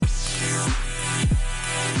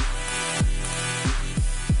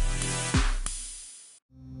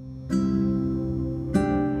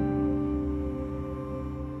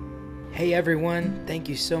Hey everyone, thank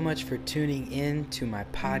you so much for tuning in to my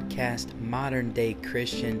podcast, Modern Day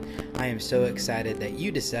Christian. I am so excited that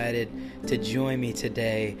you decided to join me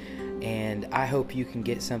today, and I hope you can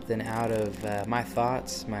get something out of my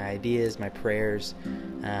thoughts, my ideas, my prayers,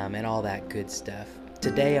 and all that good stuff.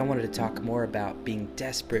 Today I wanted to talk more about being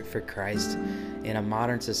desperate for Christ in a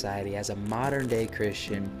modern society as a modern day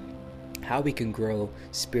Christian, how we can grow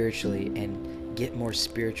spiritually and get more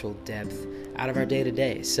spiritual depth out of our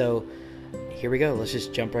day-to-day. So here we go. Let's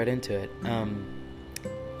just jump right into it.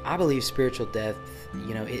 I believe spiritual depth,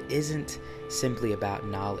 it isn't simply about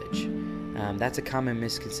knowledge. That's a common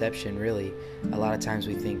misconception, really. A lot of times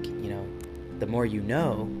we think, the more you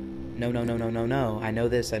know, no. I know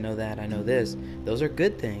this, I know that, I know this. Those are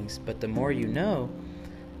good things, but the more you know,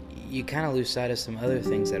 you kind of lose sight of some other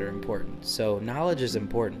things that are important. So knowledge is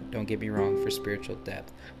important, don't get me wrong, for spiritual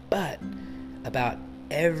depth. But about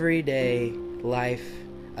everyday life,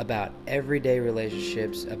 about everyday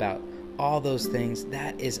relationships, about all those things,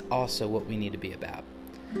 that is also what we need to be about.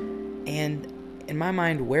 And in my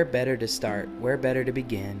mind, where better to start, where better to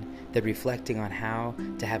begin than reflecting on how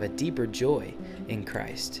to have a deeper joy in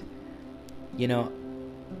Christ.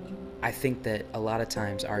 I think that a lot of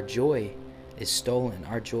times our joy is stolen.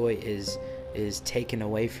 Our joy is taken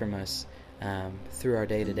away from us through our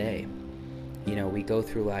day-to-day. We go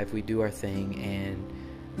through life, we do our thing, and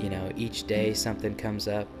each day something comes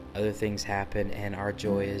up, other things happen, and our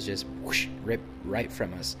joy is just ripped right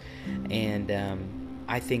from us. And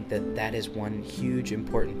I think that is one huge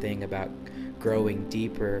important thing about going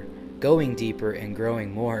deeper and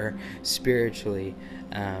growing more spiritually,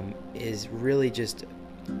 is really just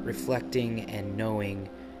reflecting and knowing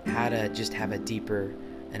how to just have a deeper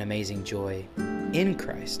and amazing joy in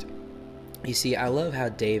Christ. You see, I love how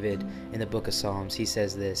David in the book of Psalms, he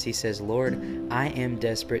says this. He says, "Lord, I am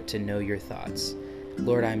desperate to know your thoughts.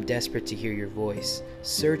 Lord, I am desperate to hear your voice.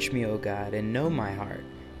 Search me, O God, and know my heart.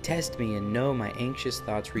 Test me and know my anxious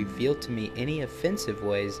thoughts. Reveal to me any offensive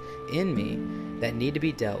ways in me that need to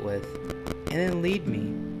be dealt with, and then lead me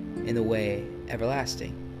in the way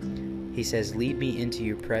everlasting." He says, "Lead me into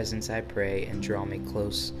your presence, I pray, and draw me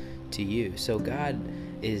close to you." So God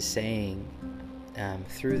is saying,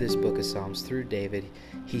 through this book of Psalms, through David,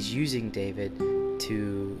 he's using David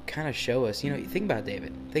to kind of show us, think about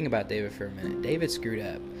David for a minute. David screwed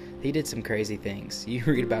up. He did some crazy things. You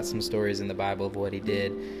read about some stories in the Bible of what he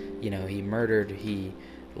did. He murdered, he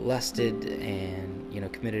lusted,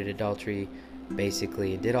 and, committed adultery,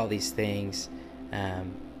 basically, and did all these things.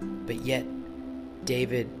 But yet,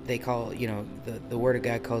 David, they call, the Word of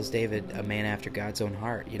God calls David a man after God's own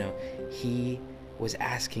heart. He was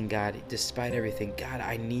asking God, despite everything, God,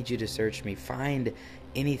 I need you to search me, find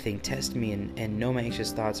anything, test me, and know my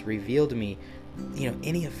anxious thoughts, reveal to me,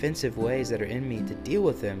 any offensive ways that are in me, to deal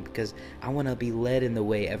with them, because I want to be led in the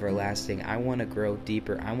way everlasting. I want to grow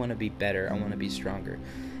deeper. I want to be better. I want to be stronger.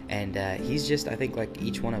 And he's just, I think, like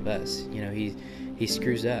each one of us, he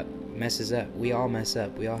screws up, messes up. We all mess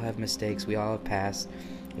up. We all have mistakes. We all have past.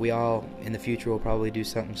 We all, in the future, will probably do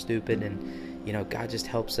something stupid, and God just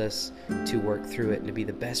helps us to work through it and to be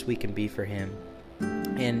the best we can be for Him.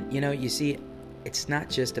 And, you see, it's not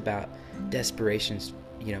just about desperation,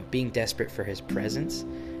 being desperate for His presence,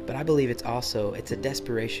 but I believe it's a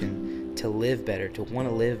desperation to live better, to want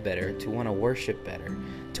to live better, to want to worship better,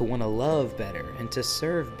 to want to love better, and to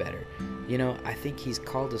serve better. I think He's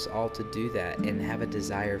called us all to do that and have a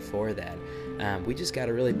desire for that. We just got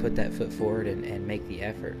to really put that foot forward and make the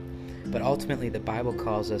effort. But ultimately, the Bible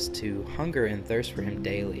calls us to hunger and thirst for Him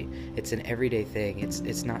daily. It's an everyday thing.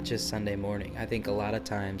 It's not just Sunday morning. I think a lot of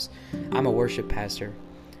times, I'm a worship pastor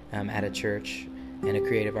at a church and a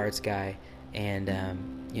creative arts guy, and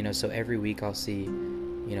so every week I'll see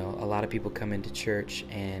a lot of people come into church,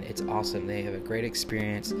 and it's awesome. They have a great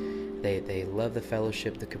experience. They love the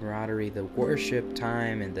fellowship, the camaraderie, the worship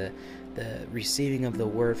time, and the receiving of the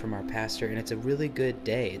word from our pastor, and it's a really good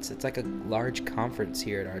day. It's like a large conference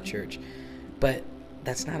here at our church, but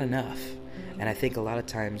that's not enough. And I think a lot of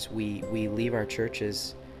times we leave our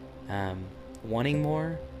churches wanting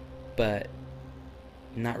more, but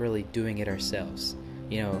not really doing it ourselves.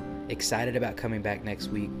 Excited about coming back next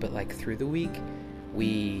week, but like through the week,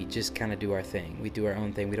 we just kind of do our thing. We do our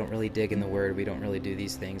own thing. We don't really dig in the Word. We don't really do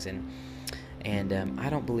these things. And I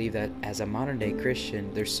don't believe that as a modern-day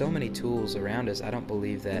Christian, there's so many tools around us. I don't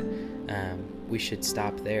believe that we should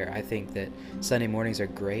stop there. I think that Sunday mornings are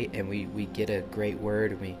great, and we get a great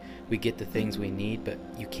Word, and we get the things we need, but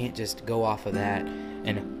you can't just go off of that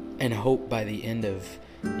and and hope by the end of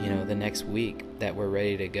the next week that we're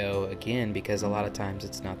ready to go again, because a lot of times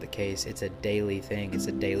it's not the case. It's a daily thing. It's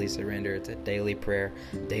a daily surrender. It's a daily prayer,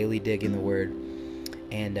 daily dig in the Word.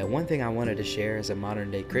 And one thing I wanted to share as a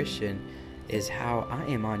modern day Christian is how I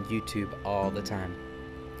am on YouTube all the time.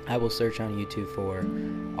 I will search on YouTube for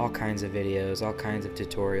all kinds of videos, all kinds of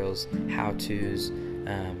tutorials, how-tos,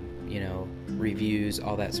 reviews,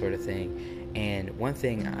 all that sort of thing. And one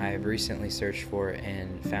thing I've recently searched for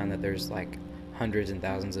and found that there's like hundreds and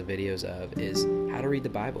thousands of videos of is how to read the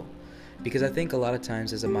Bible. Because I think a lot of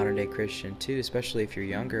times as a modern day Christian too, especially if you're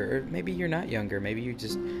younger, or maybe you're not younger, maybe you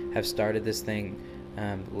just have started this thing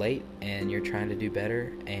late and you're trying to do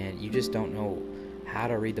better and you just don't know how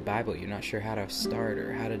to read the Bible. You're not sure how to start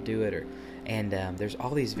or how to do it, and there's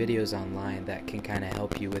all these videos online that can kind of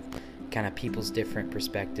help you with kind of people's different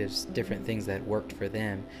perspectives, different things that worked for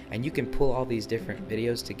them, and you can pull all these different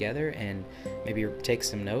videos together and maybe take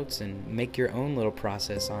some notes and make your own little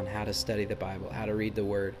process on how to study the Bible, how to read the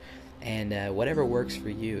Word, and whatever works for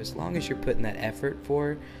you, as long as you're putting that effort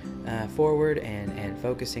forward and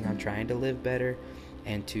focusing on trying to live better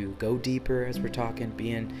and to go deeper, as we're talking,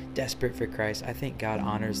 being desperate for Christ. I think God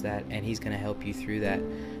honors that, and He's going to help you through that.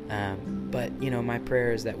 But my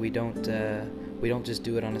prayer is that we don't just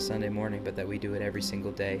do it on a Sunday morning, but that we do it every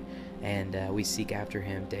single day, and we seek after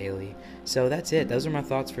Him daily. So that's it. Those are my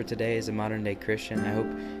thoughts for today as a modern day Christian. I hope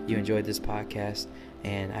you enjoyed this podcast,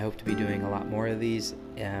 and I hope to be doing a lot more of these.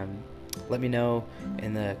 Let me know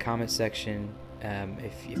in the comment section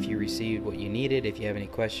if you received what you needed, if you have any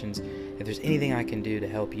questions, if there's anything I can do to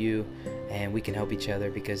help you, and we can help each other,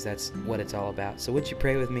 because that's what it's all about. So would you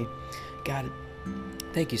pray with me? God,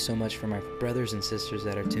 thank you so much for my brothers and sisters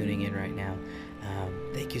that are tuning in right now.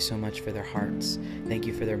 Thank you so much for their hearts. Thank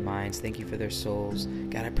you for their minds. Thank you for their souls.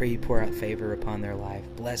 God, I pray you pour out favor upon their life,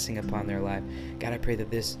 blessing upon their life. God, I pray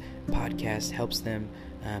that this podcast helps them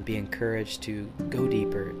be encouraged to go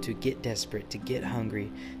deeper, to get desperate, to get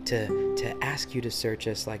hungry, to ask you to search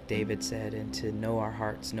us like David said, and to know our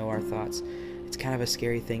hearts, know our thoughts. It's kind of a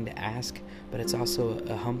scary thing to ask, but it's also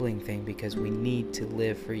a humbling thing, because we need to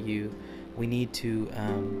live for you. We need to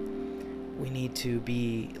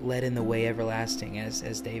be led in the way everlasting,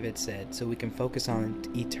 as David said, so we can focus on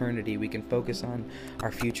eternity. We can focus on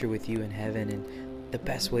our future with you in heaven, and the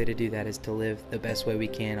best way to do that is to live the best way we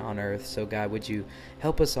can on earth. So God, would you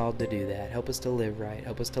help us all to do that? Help us to live right.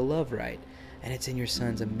 Help us to love right. And it's in your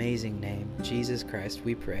Son's amazing name, Jesus Christ,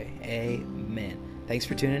 we pray. Amen. Thanks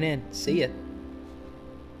for tuning in. See ya.